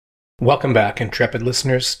Welcome back, intrepid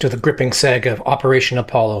listeners, to the gripping saga of Operation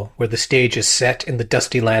Apollo, where the stage is set in the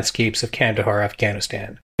dusty landscapes of Kandahar,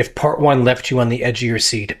 Afghanistan. If Part 1 left you on the edge of your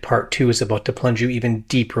seat, Part 2 is about to plunge you even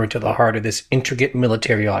deeper into the heart of this intricate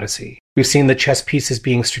military odyssey. We've seen the chess pieces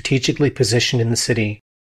being strategically positioned in the city,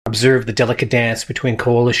 observed the delicate dance between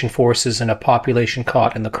coalition forces and a population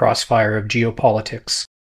caught in the crossfire of geopolitics.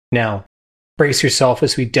 Now, brace yourself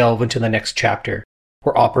as we delve into the next chapter,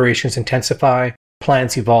 where operations intensify,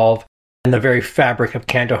 plans evolve, and the very fabric of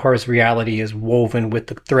Kandahar's reality is woven with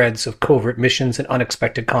the threads of covert missions and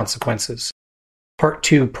unexpected consequences. Part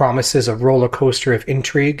 2 promises a roller coaster of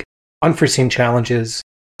intrigue, unforeseen challenges,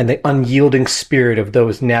 and the unyielding spirit of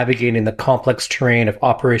those navigating the complex terrain of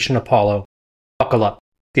Operation Apollo. Buckle up,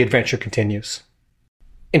 the adventure continues.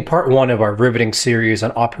 In Part 1 of our riveting series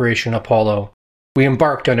on Operation Apollo, we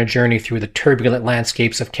embarked on a journey through the turbulent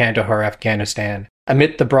landscapes of Kandahar, Afghanistan,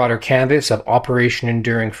 amid the broader canvas of Operation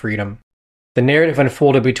Enduring Freedom. The narrative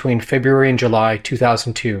unfolded between February and July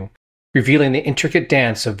 2002, revealing the intricate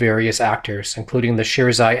dance of various actors, including the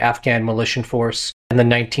Shirzai Afghan Militia Force and the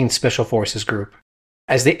 19th Special Forces Group.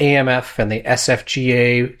 As the AMF and the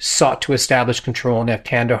SFGA sought to establish control in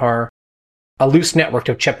Kandahar, a loose network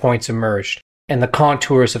of checkpoints emerged, and the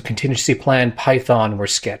contours of Contingency Plan Python were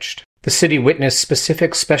sketched. The city witnessed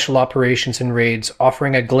specific special operations and raids,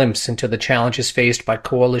 offering a glimpse into the challenges faced by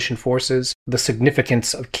coalition forces, the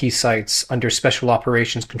significance of key sites under special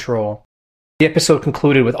operations control. The episode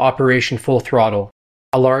concluded with Operation Full Throttle,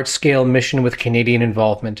 a large-scale mission with Canadian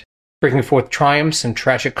involvement, bringing forth triumphs and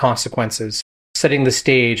tragic consequences, setting the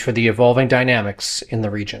stage for the evolving dynamics in the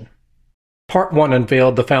region. Part 1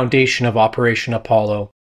 unveiled the foundation of Operation Apollo,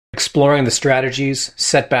 exploring the strategies,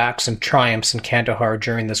 setbacks, and triumphs in Kandahar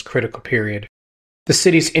during this critical period. The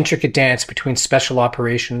city's intricate dance between special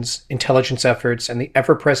operations, intelligence efforts, and the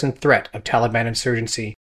ever-present threat of Taliban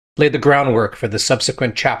insurgency laid the groundwork for the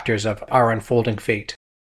subsequent chapters of our unfolding fate.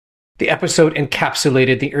 The episode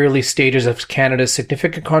encapsulated the early stages of Canada's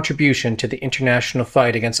significant contribution to the international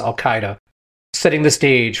fight against Al-Qaeda, setting the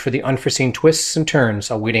stage for the unforeseen twists and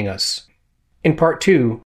turns awaiting us. In Part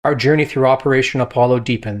 2, our journey through Operation Apollo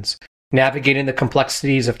deepens, navigating the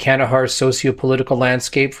complexities of Kandahar's socio-political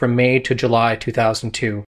landscape from May to July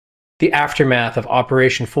 2002. The aftermath of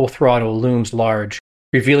Operation Full Throttle looms large,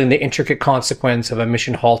 revealing the intricate consequence of a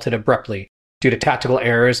mission halted abruptly due to tactical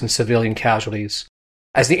errors and civilian casualties.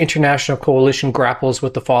 As the international coalition grapples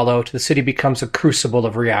with the fallout, the city becomes a crucible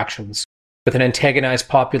of reactions, with an antagonized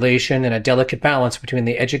population and a delicate balance between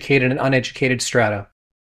the educated and uneducated strata.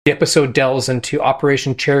 The episode delves into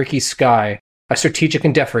Operation Cherokee Sky, a strategic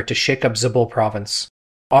endeavor to shake up Zabul province,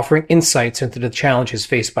 offering insights into the challenges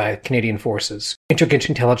faced by Canadian forces, intricate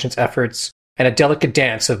intelligence efforts, and a delicate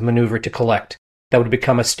dance of maneuver to collect that would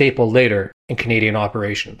become a staple later in Canadian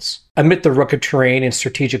operations. Amid the rugged terrain and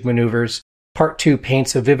strategic maneuvers, Part 2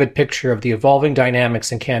 paints a vivid picture of the evolving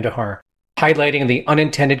dynamics in Kandahar, highlighting the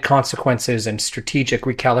unintended consequences and strategic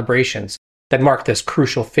recalibrations that mark this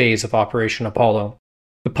crucial phase of Operation Apollo.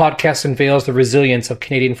 The podcast unveils the resilience of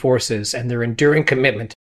Canadian forces and their enduring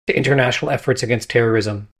commitment to international efforts against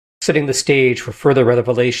terrorism, setting the stage for further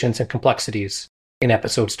revelations and complexities in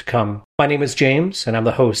episodes to come. My name is James, and I'm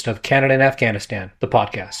the host of Canada and Afghanistan, the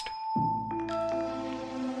podcast.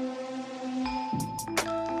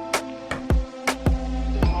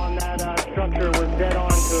 On that structure was dead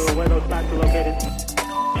on to where those sites are located.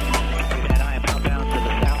 And I am outbound to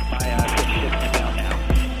the south by ship inbound now.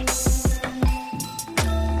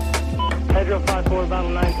 Pedro 54, Battle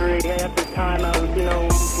 93. Hey, at this time, we see no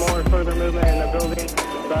more further movement in the building,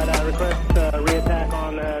 but request re-attack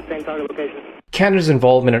on the same target location. Canada's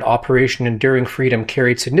involvement in Operation Enduring Freedom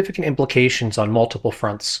carried significant implications on multiple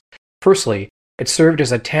fronts. Firstly, it served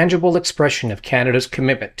as a tangible expression of Canada's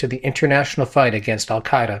commitment to the international fight against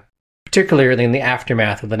Al-Qaeda, particularly in the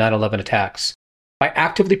aftermath of the 9/11 attacks. By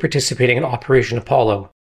actively participating in Operation Apollo,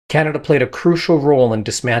 Canada played a crucial role in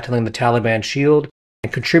dismantling the Taliban shield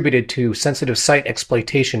and contributed to sensitive site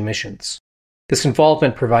exploitation missions. This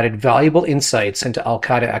involvement provided valuable insights into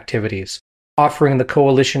Al-Qaeda activities, offering the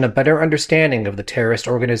coalition a better understanding of the terrorist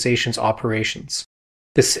organization's operations.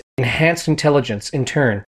 This enhanced intelligence, in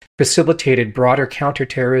turn, facilitated broader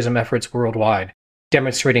counter-terrorism efforts worldwide,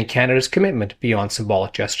 demonstrating Canada's commitment beyond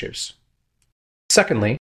symbolic gestures.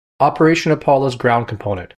 Secondly, Operation Apollo's ground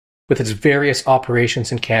component, with its various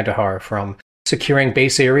operations in Kandahar, from securing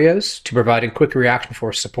base areas to providing quick reaction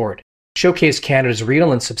force support, showcased Canada's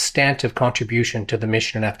real and substantive contribution to the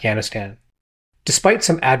mission in Afghanistan. Despite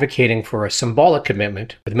some advocating for a symbolic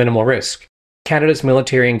commitment with minimal risk, Canada's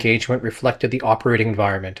military engagement reflected the operating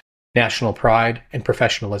environment, national pride, and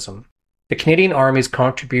professionalism. The Canadian Army's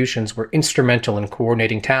contributions were instrumental in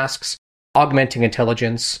coordinating tasks, augmenting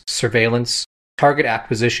intelligence, surveillance, target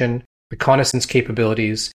acquisition, reconnaissance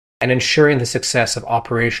capabilities, and ensuring the success of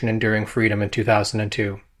Operation Enduring Freedom in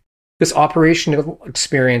 2002. This operational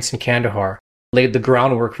experience in Kandahar laid the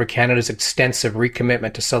groundwork for Canada's extensive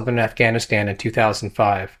recommitment to southern Afghanistan in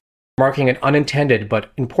 2005, marking an unintended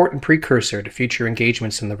but important precursor to future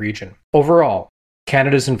engagements in the region. Overall,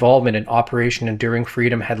 Canada's involvement in Operation Enduring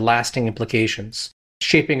Freedom had lasting implications,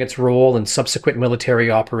 shaping its role in subsequent military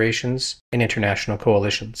operations and international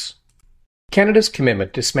coalitions. Canada's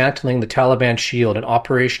commitment to dismantling the Taliban Shield in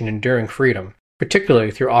Operation Enduring Freedom,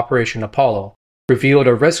 particularly through Operation Apollo, revealed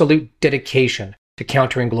a resolute dedication to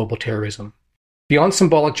countering global terrorism. Beyond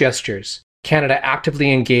symbolic gestures, Canada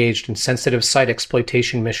actively engaged in sensitive site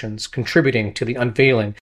exploitation missions, contributing to the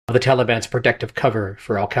unveiling of the Taliban's protective cover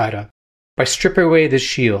for al-Qaeda. By stripping away this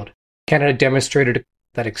shield, Canada demonstrated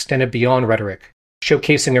that extended beyond rhetoric,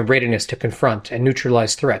 showcasing a readiness to confront and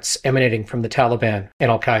neutralize threats emanating from the Taliban and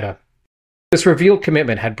al-Qaeda. This revealed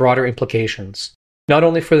commitment had broader implications, not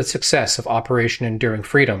only for the success of Operation Enduring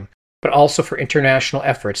Freedom, but also for international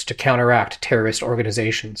efforts to counteract terrorist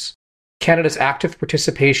organizations. Canada's active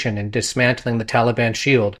participation in dismantling the Taliban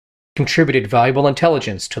Shield contributed valuable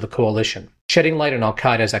intelligence to the coalition, shedding light on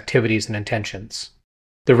al-Qaeda's activities and intentions.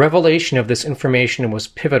 The revelation of this information was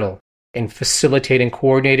pivotal in facilitating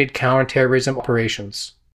coordinated counterterrorism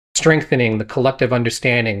operations, strengthening the collective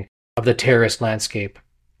understanding of the terrorist landscape.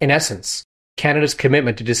 In essence, Canada's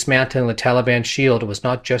commitment to dismantling the Taliban Shield was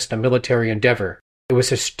not just a military endeavor, it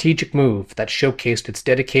was a strategic move that showcased its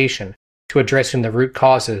dedication to addressing the root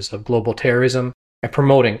causes of global terrorism and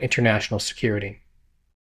promoting international security.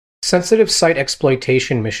 Sensitive site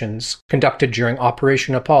exploitation missions conducted during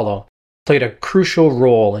Operation Apollo played a crucial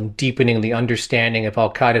role in deepening the understanding of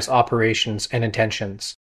al-Qaeda's operations and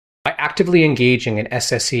intentions. By actively engaging in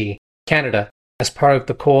SSE, Canada, as part of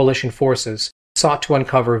the coalition forces, sought to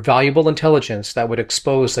uncover valuable intelligence that would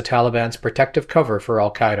expose the Taliban's protective cover for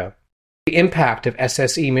al-Qaeda. The impact of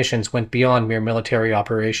SSE missions went beyond mere military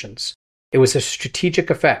operations. It was a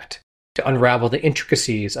strategic effect to unravel the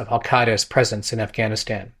intricacies of al-Qaeda's presence in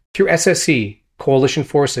Afghanistan. Through SSE, coalition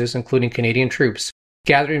forces, including Canadian troops,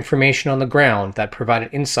 gathered information on the ground that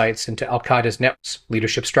provided insights into al-Qaeda's networks,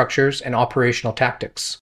 leadership structures, and operational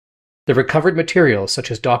tactics. The recovered materials, such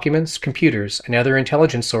as documents, computers, and other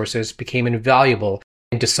intelligence sources, became invaluable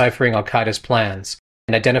in deciphering al-Qaeda's plans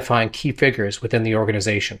and identifying key figures within the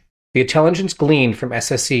organization. The intelligence gleaned from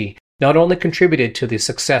SSE not only contributed to the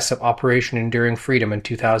success of Operation Enduring Freedom in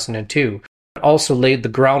 2002, but also laid the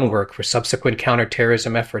groundwork for subsequent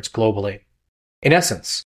counterterrorism efforts globally. In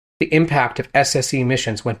essence, the impact of SSE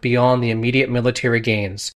missions went beyond the immediate military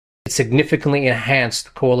gains. It significantly enhanced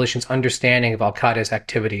the coalition's understanding of al-Qaeda's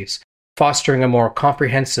activities, fostering a more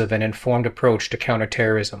comprehensive and informed approach to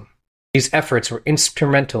counterterrorism. These efforts were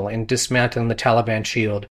instrumental in dismantling the Taliban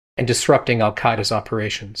Shield and disrupting al-Qaeda's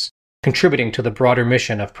operations, contributing to the broader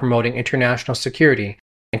mission of promoting international security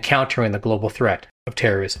and countering the global threat of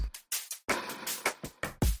terrorism.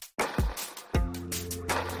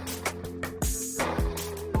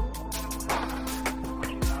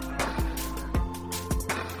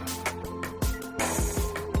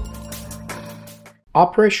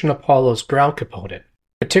 Operation Apollo's ground component,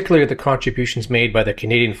 particularly the contributions made by the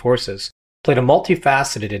Canadian forces, played a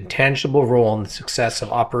multifaceted and tangible role in the success of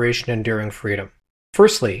Operation Enduring Freedom.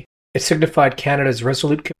 Firstly, it signified Canada's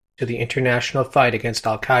resolute commitment to the international fight against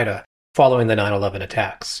al-Qaeda following the 9/11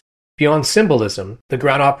 attacks. Beyond symbolism, the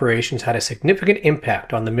ground operations had a significant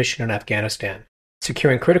impact on the mission in Afghanistan,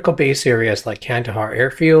 securing critical base areas like Kandahar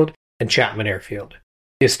Airfield and Chapman Airfield.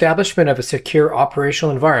 The establishment of a secure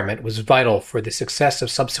operational environment was vital for the success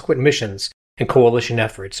of subsequent missions and coalition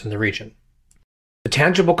efforts in the region. The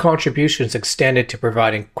tangible contributions extended to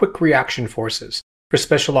providing quick reaction forces for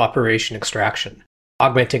special operation extraction,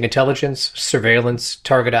 augmenting intelligence, surveillance,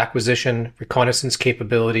 target acquisition, reconnaissance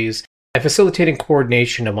capabilities, and facilitating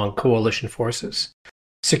coordination among coalition forces.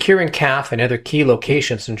 Securing CAF and other key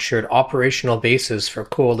locations ensured operational bases for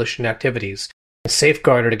coalition activities and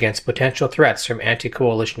safeguarded against potential threats from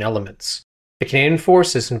anti-coalition elements. The Canadian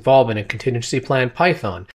Forces' involvement in Contingency Plan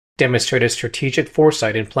Python demonstrated strategic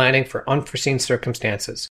foresight in planning for unforeseen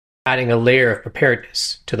circumstances, adding a layer of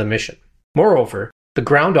preparedness to the mission. Moreover, the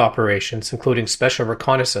ground operations, including special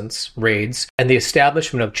reconnaissance, raids, and the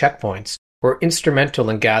establishment of checkpoints, were instrumental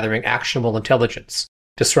in gathering actionable intelligence,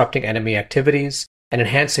 disrupting enemy activities, and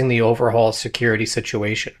enhancing the overall security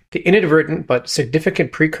situation. The inadvertent but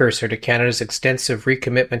significant precursor to Canada's extensive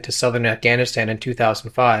recommitment to southern Afghanistan in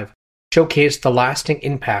 2005 showcased the lasting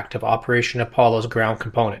impact of Operation Apollo's ground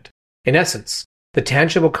component. In essence, the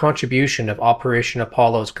tangible contribution of Operation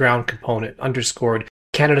Apollo's ground component underscored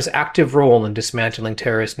Canada's active role in dismantling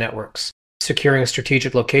terrorist networks, securing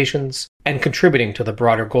strategic locations, and contributing to the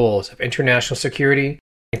broader goals of international security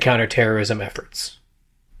and counterterrorism efforts.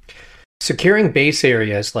 Securing base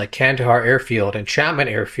areas like Kandahar Airfield and Chapman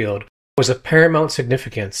Airfield was of paramount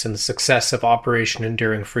significance in the success of Operation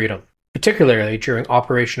Enduring Freedom, particularly during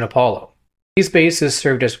Operation Apollo. These bases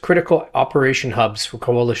served as critical operation hubs for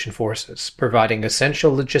coalition forces, providing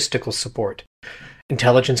essential logistical support,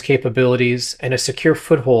 intelligence capabilities, and a secure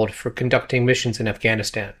foothold for conducting missions in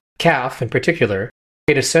Afghanistan. CAF, in particular,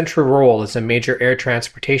 played a central role as a major air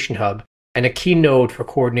transportation hub and a key node for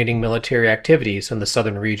coordinating military activities in the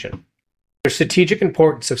southern region. The strategic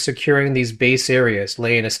importance of securing these base areas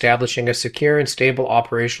lay in establishing a secure and stable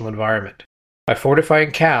operational environment. By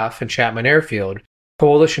fortifying CAF and Chapman Airfield,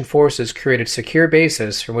 coalition forces created secure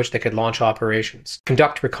bases from which they could launch operations,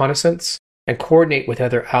 conduct reconnaissance, and coordinate with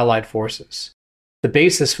other allied forces. The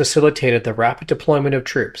bases facilitated the rapid deployment of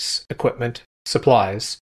troops, equipment,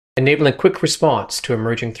 supplies, enabling quick response to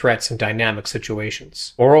emerging threats in dynamic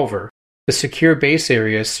situations. Moreover, the secure base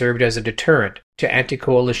areas served as a deterrent to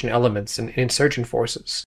anti-coalition elements and insurgent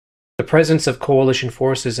forces. The presence of coalition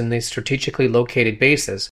forces in these strategically located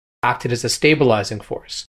bases acted as a stabilizing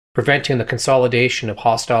force, preventing the consolidation of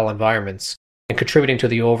hostile environments and contributing to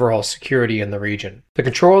the overall security in the region. The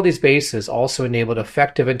control of these bases also enabled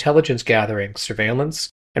effective intelligence gathering, surveillance,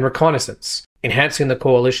 and reconnaissance, enhancing the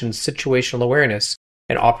coalition's situational awareness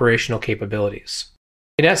and operational capabilities.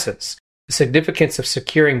 In essence, the significance of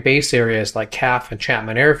securing base areas like CAF and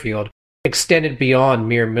Chapman Airfield extended beyond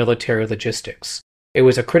mere military logistics. It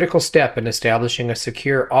was a critical step in establishing a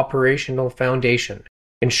secure operational foundation,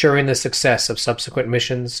 ensuring the success of subsequent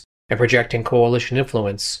missions and projecting coalition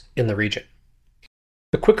influence in the region.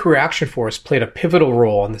 The Quick Reaction Force played a pivotal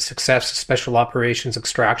role in the success of Special Operations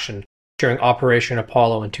Extraction during Operation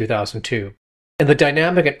Apollo in 2002. In the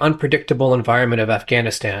dynamic and unpredictable environment of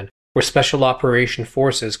Afghanistan, where Special Operation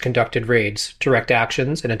Forces conducted raids, direct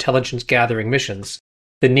actions, and intelligence gathering missions,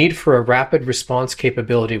 the need for a rapid response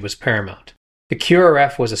capability was paramount. The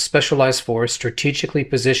QRF was a specialized force strategically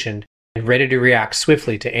positioned and ready to react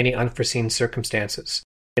swiftly to any unforeseen circumstances,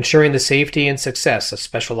 ensuring the safety and success of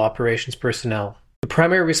Special Operations personnel. The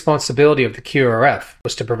primary responsibility of the QRF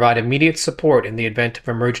was to provide immediate support in the event of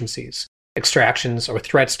emergencies, extractions, or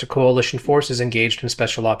threats to coalition forces engaged in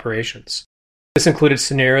special operations. This included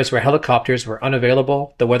scenarios where helicopters were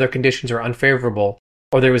unavailable, the weather conditions were unfavorable,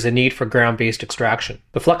 or there was a need for ground-based extraction.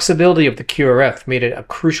 The flexibility of the QRF made it a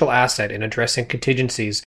crucial asset in addressing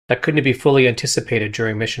contingencies that couldn't be fully anticipated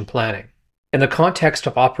during mission planning. In the context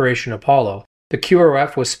of Operation Apollo, the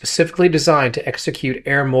QRF was specifically designed to execute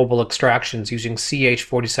air-mobile extractions using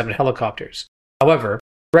CH-47 helicopters. However,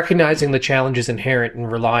 recognizing the challenges inherent in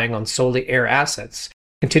relying on solely air assets,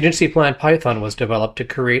 Contingency Plan Python was developed to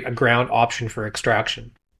create a ground option for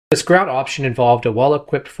extraction. This ground option involved a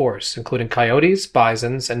well-equipped force, including Coyotes,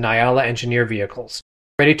 Bisons, and Nyala engineer vehicles,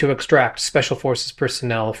 ready to extract Special Forces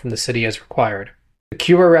personnel from the city as required. The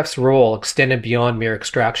QRF's role extended beyond mere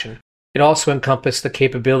extraction. It also encompassed the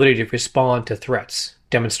capability to respond to threats,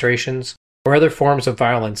 demonstrations, or other forms of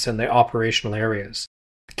violence in the operational areas.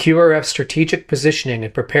 The QRF's strategic positioning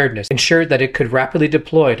and preparedness ensured that it could rapidly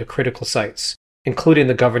deploy to critical sites, including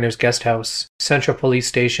the Governor's Guest House, Central Police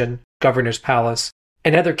Station, Governor's Palace,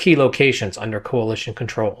 and other key locations under coalition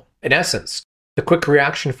control. In essence, the Quick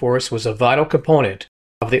Reaction Force was a vital component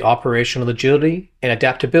of the operational agility and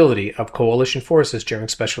adaptability of coalition forces during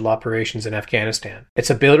special operations in Afghanistan.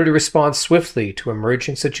 Its ability to respond swiftly to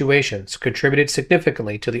emerging situations contributed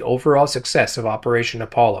significantly to the overall success of Operation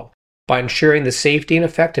Apollo by ensuring the safety and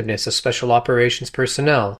effectiveness of special operations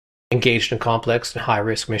personnel engaged in complex and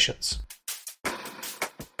high-risk missions.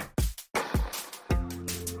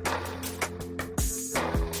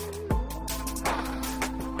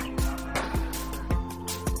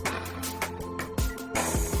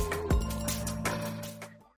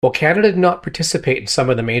 While Canada did not participate in some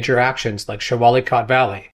of the major actions like Shawalikot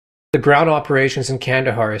Valley, the ground operations in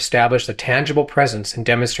Kandahar established a tangible presence and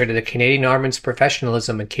demonstrated the Canadian Army's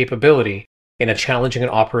professionalism and capability in a challenging and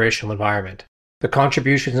operational environment. The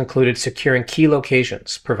contributions included securing key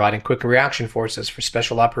locations, providing quick reaction forces for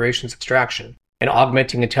special operations extraction, and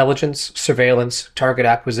augmenting intelligence, surveillance, target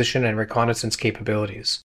acquisition, and reconnaissance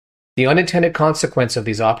capabilities. The unintended consequence of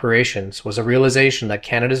these operations was a realization that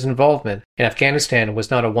Canada's involvement in Afghanistan was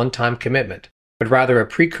not a one-time commitment, but rather a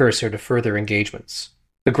precursor to further engagements.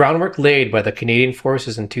 The groundwork laid by the Canadian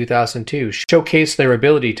forces in 2002 showcased their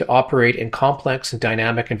ability to operate in complex and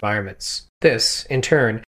dynamic environments. This, in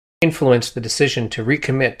turn, influenced the decision to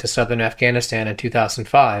recommit to southern Afghanistan in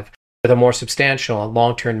 2005 with a more substantial and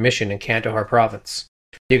long-term mission in Kandahar province.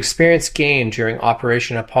 The experience gained during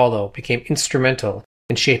Operation Apollo became instrumental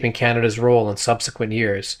in shaping Canada's role in subsequent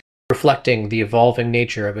years, reflecting the evolving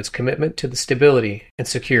nature of its commitment to the stability and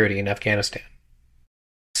security in Afghanistan.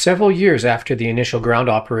 Several years after the initial ground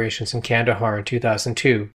operations in Kandahar in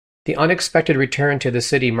 2002, the unexpected return to the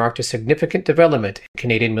city marked a significant development in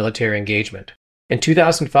Canadian military engagement. In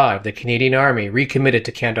 2005, the Canadian Army recommitted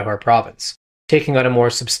to Kandahar province, taking on a more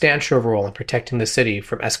substantial role in protecting the city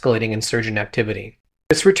from escalating insurgent activity.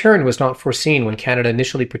 This return was not foreseen when Canada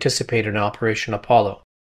initially participated in Operation Apollo,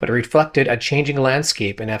 but it reflected a changing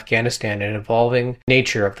landscape in Afghanistan and evolving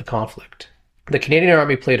nature of the conflict. The Canadian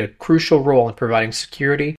Army played a crucial role in providing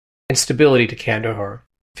security and stability to Kandahar.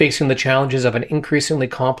 Facing the challenges of an increasingly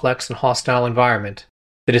complex and hostile environment,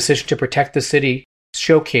 the decision to protect the city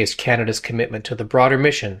showcased Canada's commitment to the broader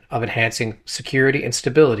mission of enhancing security and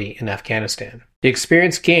stability in Afghanistan. The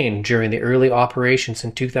experience gained during the early operations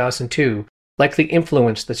in 2002 likely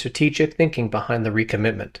influenced the strategic thinking behind the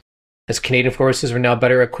recommitment, as Canadian forces were now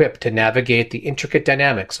better equipped to navigate the intricate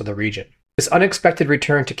dynamics of the region. This unexpected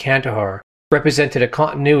return to Kandahar represented a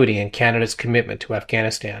continuity in Canada's commitment to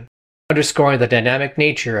Afghanistan, underscoring the dynamic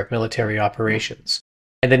nature of military operations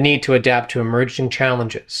and the need to adapt to emerging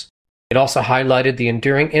challenges. It also highlighted the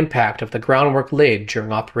enduring impact of the groundwork laid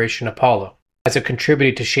during Operation Apollo, as it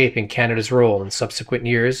contributed to shaping Canada's role in subsequent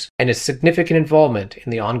years and its significant involvement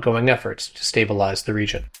in the ongoing efforts to stabilize the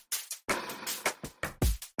region.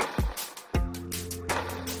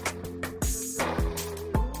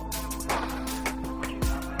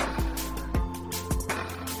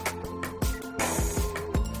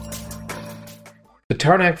 The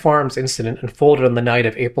Tarnak Farms incident unfolded on the night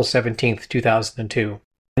of April 17, 2002.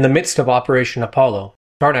 In the midst of Operation Apollo,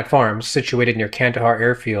 Tarnak Farms, situated near Kandahar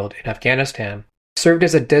Airfield in Afghanistan, served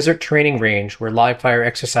as a desert training range where live-fire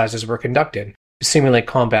exercises were conducted to simulate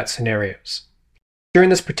combat scenarios. During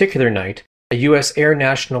this particular night, a U.S. Air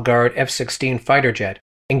National Guard F-16 fighter jet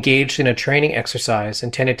engaged in a training exercise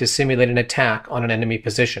intended to simulate an attack on an enemy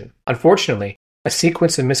position. Unfortunately, a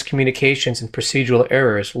sequence of miscommunications and procedural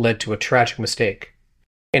errors led to a tragic mistake.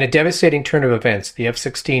 In a devastating turn of events, the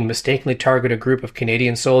F-16 mistakenly targeted a group of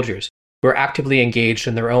Canadian soldiers who were actively engaged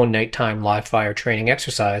in their own nighttime live-fire training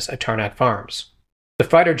exercise at Tarnak Farms. The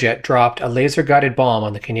fighter jet dropped a laser-guided bomb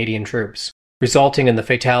on the Canadian troops, resulting in the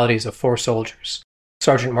fatalities of 4 soldiers: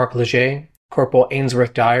 Sergeant Mark Leger, Corporal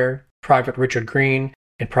Ainsworth Dyer, Private Richard Green,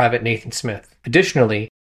 and Private Nathan Smith. Additionally,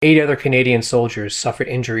 8 other Canadian soldiers suffered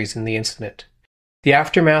injuries in the incident. The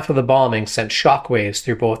aftermath of the bombing sent shockwaves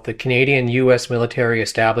through both the Canadian and U.S. military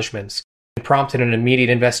establishments and prompted an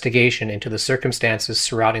immediate investigation into the circumstances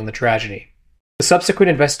surrounding the tragedy. The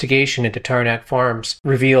subsequent investigation into Tarnak Farms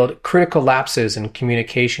revealed critical lapses in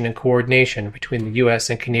communication and coordination between the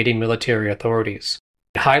U.S. and Canadian military authorities.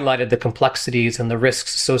 It highlighted the complexities and the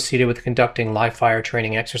risks associated with conducting live-fire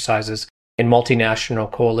training exercises in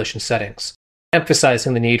multinational coalition settings,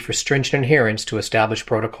 emphasizing the need for stringent adherence to established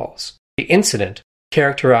protocols. The incident,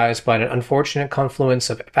 characterized by an unfortunate confluence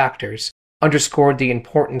of factors, underscored the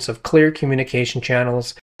importance of clear communication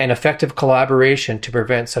channels and effective collaboration to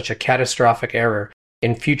prevent such a catastrophic error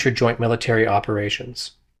in future joint military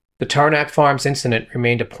operations. The Tarnak Farms incident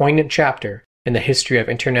remained a poignant chapter in the history of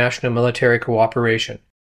international military cooperation,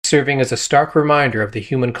 serving as a stark reminder of the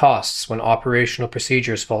human costs when operational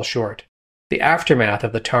procedures fall short. The aftermath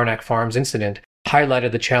of the Tarnak Farms incident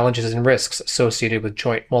highlighted the challenges and risks associated with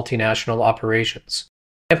joint multinational operations,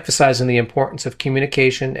 emphasizing the importance of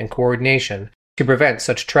communication and coordination to prevent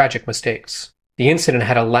such tragic mistakes. The incident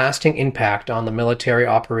had a lasting impact on the military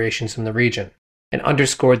operations in the region and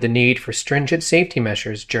underscored the need for stringent safety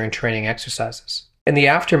measures during training exercises. In the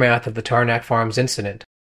aftermath of the Tarnak Farms incident,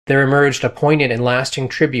 there emerged a poignant and lasting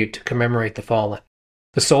tribute to commemorate the fallen.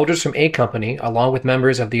 The soldiers from A Company, along with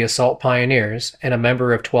members of the Assault Pioneers and a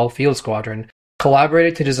member of 12 Field Squadron,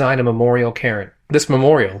 collaborated to design a memorial cairn. This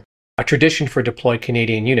memorial, a tradition for deployed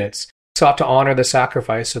Canadian units, sought to honor the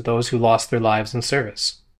sacrifice of those who lost their lives in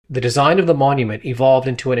service. The design of the monument evolved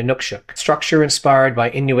into an Inukshuk, structure inspired by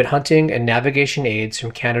Inuit hunting and navigation aids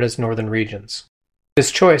from Canada's northern regions.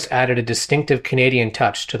 This choice added a distinctive Canadian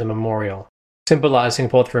touch to the memorial, symbolizing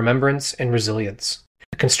both remembrance and resilience.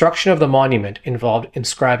 The construction of the monument involved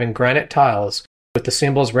inscribing granite tiles with the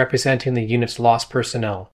symbols representing the unit's lost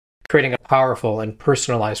personnel, creating a powerful and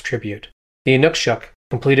personalized tribute. The Inukshuk,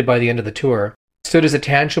 completed by the end of the tour, stood as a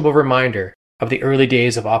tangible reminder of the early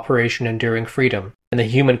days of Operation Enduring Freedom and the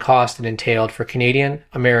human cost it entailed for Canadian,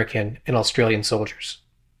 American, and Australian soldiers.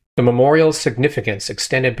 The memorial's significance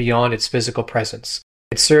extended beyond its physical presence,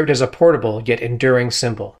 It served as a portable yet enduring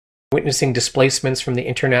symbol, witnessing displacements from the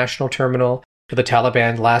international terminal to the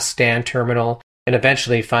Taliban last stand terminal and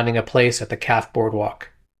eventually finding a place at the Kaf boardwalk.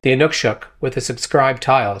 The Inukshuk, with its inscribed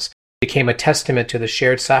tiles, became a testament to the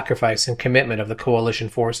shared sacrifice and commitment of the coalition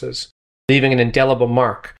forces, leaving an indelible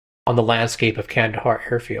mark on the landscape of Kandahar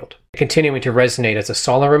airfield, continuing to resonate as a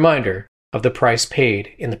solemn reminder of the price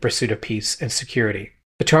paid in the pursuit of peace and security.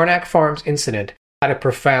 The Tarnak Farms incident had a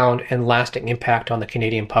profound and lasting impact on the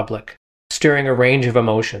Canadian public, stirring a range of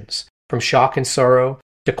emotions, from shock and sorrow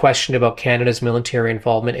to question about Canada's military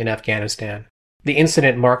involvement in Afghanistan. The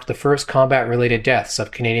incident marked the first combat-related deaths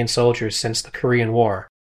of Canadian soldiers since the Korean War,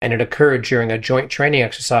 and it occurred during a joint training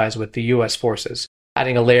exercise with the U.S. forces,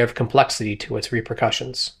 adding a layer of complexity to its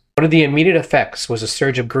repercussions. One of the immediate effects was a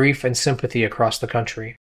surge of grief and sympathy across the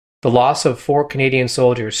country. The loss of 4 Canadian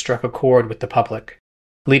soldiers struck a chord with the public,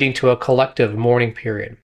 leading to a collective mourning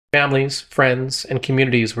period. Families, friends, and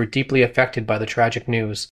communities were deeply affected by the tragic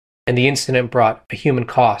news, and the incident brought a human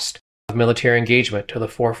cost of military engagement to the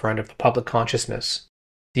forefront of the public consciousness.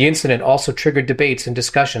 The incident also triggered debates and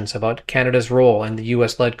discussions about Canada's role in the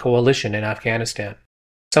US-led coalition in Afghanistan.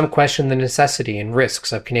 Some questioned the necessity and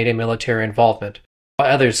risks of Canadian military involvement,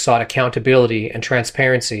 while others sought accountability and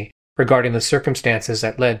transparency regarding the circumstances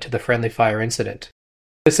that led to the friendly fire incident.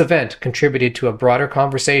 This event contributed to a broader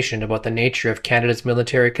conversation about the nature of Canada's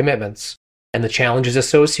military commitments and the challenges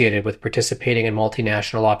associated with participating in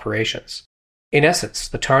multinational operations. In essence,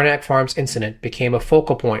 the Tarnak Farms incident became a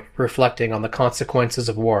focal point reflecting on the consequences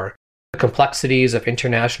of war, the complexities of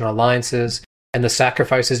international alliances, and the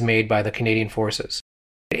sacrifices made by the Canadian forces.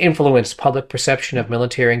 It influenced public perception of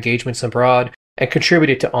military engagements abroad and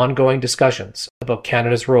contributed to ongoing discussions about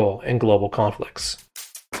Canada's role in global conflicts.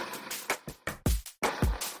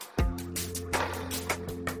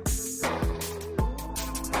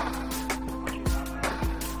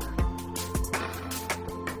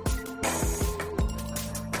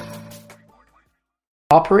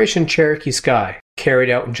 Operation Cherokee Sky, carried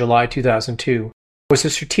out in July 2002, was a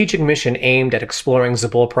strategic mission aimed at exploring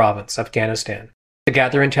Zabul Province, Afghanistan, to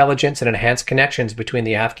gather intelligence and enhance connections between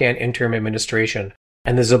the Afghan Interim Administration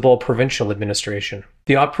and the Zabul Provincial Administration.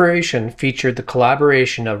 The operation featured the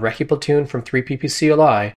collaboration of Recce Platoon from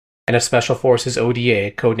 3PP and a Special Forces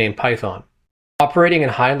ODA, codenamed Python. Operating in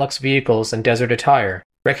Hilux vehicles and desert attire,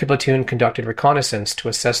 Recce Platoon conducted reconnaissance to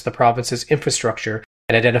assess the province's infrastructure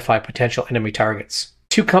and identify potential enemy targets.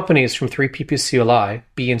 2 companies from 3PP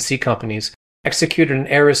B and C companies, executed an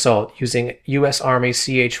air assault using U.S. Army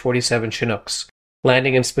CH-47 Chinooks,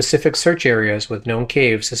 landing in specific search areas with known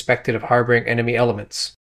caves suspected of harboring enemy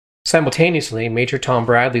elements. Simultaneously, Major Tom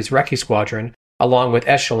Bradley's Recce Squadron, along with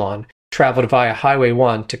Echelon, traveled via Highway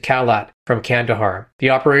 1 to Kalat from Kandahar. The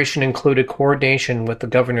operation included coordination with the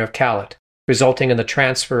governor of Kalat, resulting in the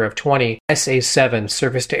transfer of 20 SA-7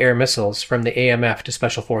 surface-to-air missiles from the AMF to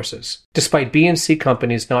Special Forces. Despite B and C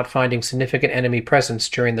companies not finding significant enemy presence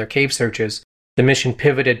during their cave searches, the mission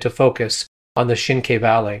pivoted to focus on the Shinkay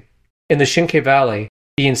Valley. In the Shinkay Valley,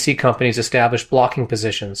 B and C companies established blocking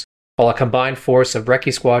positions, while a combined force of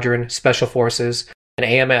Recce Squadron, Special Forces, and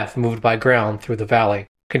AMF moved by ground through the valley,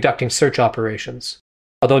 conducting search operations.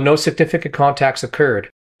 Although no significant contacts occurred,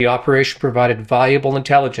 the operation provided valuable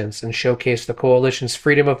intelligence and showcased the coalition's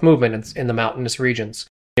freedom of movement in the mountainous regions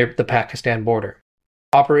near the Pakistan border.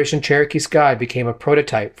 Operation Cherokee Sky became a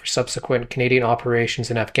prototype for subsequent Canadian operations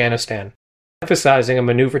in Afghanistan, emphasizing a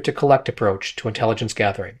maneuver-to-collect approach to intelligence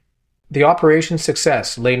gathering. The operation's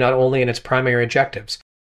success lay not only in its primary objectives,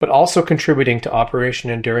 but also contributing to Operation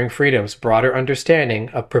Enduring Freedom's broader understanding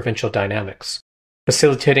of provincial dynamics,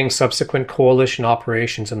 facilitating subsequent coalition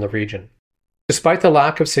operations in the region. Despite the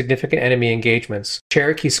lack of significant enemy engagements,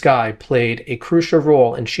 Cherokee Sky played a crucial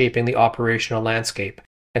role in shaping the operational landscape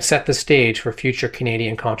and set the stage for future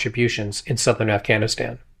Canadian contributions in southern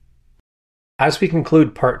Afghanistan. As we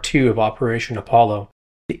conclude Part 2 of Operation Apollo,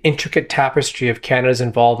 the intricate tapestry of Canada's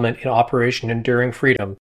involvement in Operation Enduring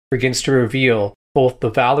Freedom begins to reveal both the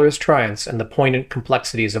valorous triumphs and the poignant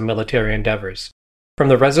complexities of military endeavors. From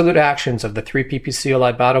the resolute actions of the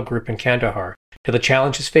 3PP battle group in Kandahar to the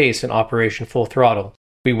challenges faced in Operation Full Throttle,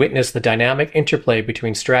 we witness the dynamic interplay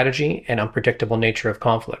between strategy and unpredictable nature of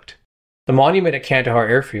conflict. The monument at Kandahar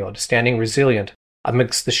Airfield, standing resilient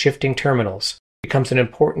amidst the shifting terminals, becomes an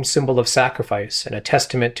important symbol of sacrifice and a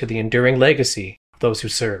testament to the enduring legacy of those who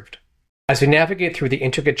served. As we navigate through the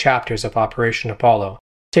intricate chapters of Operation Apollo,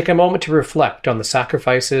 take a moment to reflect on the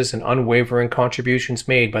sacrifices and unwavering contributions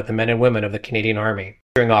made by the men and women of the Canadian Army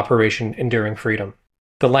during Operation Enduring Freedom.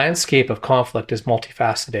 The landscape of conflict is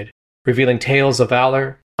multifaceted, revealing tales of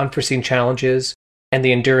valor, unforeseen challenges, and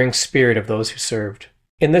the enduring spirit of those who served.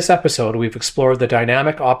 In this episode, we've explored the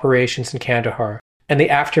dynamic operations in Kandahar and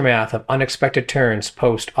the aftermath of unexpected turns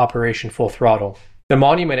post-Operation Full Throttle. The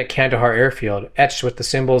monument at Kandahar Airfield, etched with the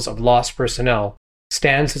symbols of lost personnel,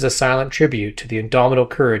 stands as a silent tribute to the indomitable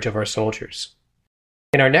courage of our soldiers.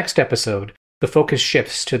 In our next episode, the focus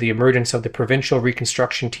shifts to the emergence of the Provincial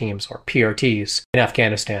Reconstruction Teams, or PRTs, in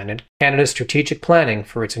Afghanistan and Canada's strategic planning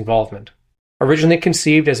for its involvement. Originally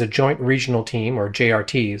conceived as a Joint Regional Team, or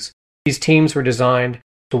JRTs, these teams were designed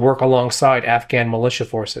to work alongside Afghan militia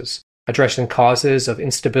forces, addressing causes of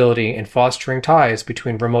instability and fostering ties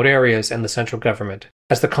between remote areas and the central government.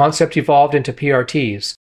 As the concept evolved into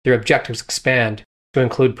PRTs, their objectives expand to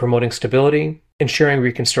include promoting stability, ensuring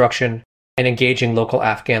reconstruction, and engaging local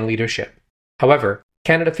Afghan leadership. However,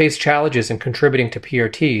 Canada faced challenges in contributing to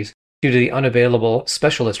PRTs due to the unavailable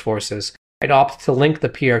specialist forces and opted to link the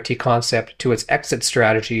PRT concept to its exit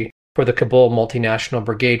strategy for the Kabul Multinational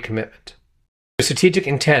Brigade commitment. The strategic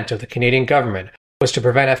intent of the Canadian government was to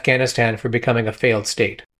prevent Afghanistan from becoming a failed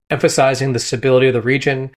state, emphasizing the stability of the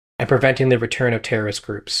region and preventing the return of terrorist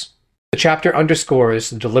groups. The chapter underscores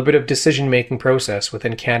the deliberative decision-making process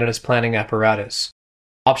within Canada's planning apparatus.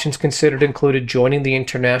 Options considered included joining the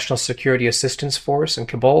International Security Assistance Force in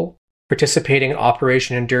Kabul, participating in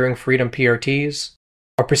Operation Enduring Freedom PRTs,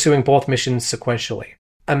 or pursuing both missions sequentially.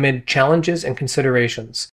 Amid challenges and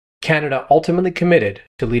considerations, Canada ultimately committed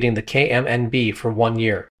to leading the KMNB for 1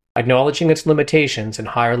 year, acknowledging its limitations in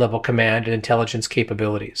higher-level command and intelligence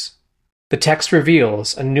capabilities. The text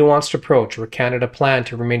reveals a nuanced approach where Canada planned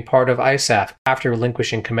to remain part of ISAF after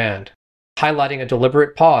relinquishing command, highlighting a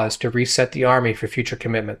deliberate pause to reset the Army for future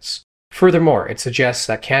commitments. Furthermore, it suggests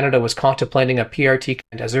that Canada was contemplating a PRT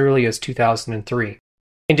as early as 2003,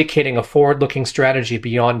 indicating a forward-looking strategy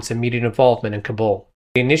beyond its immediate involvement in Kabul.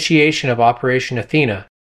 The initiation of Operation Athena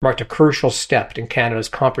marked a crucial step in Canada's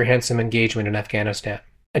comprehensive engagement in Afghanistan.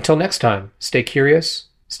 Until next time, stay curious,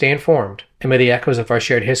 stay informed, and may the echoes of our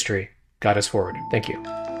shared history guide us forward. Thank you. On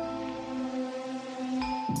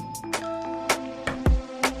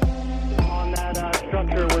that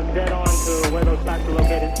structure was dead on to where those packs are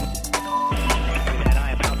located. And I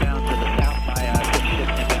am outbound to the south by ship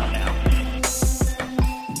inbound now.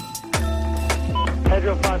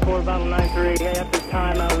 Pedro 54, Battle 93. Hey, at this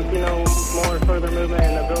time, more further movement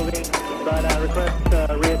in the building, but request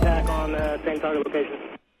reattack on the same target location.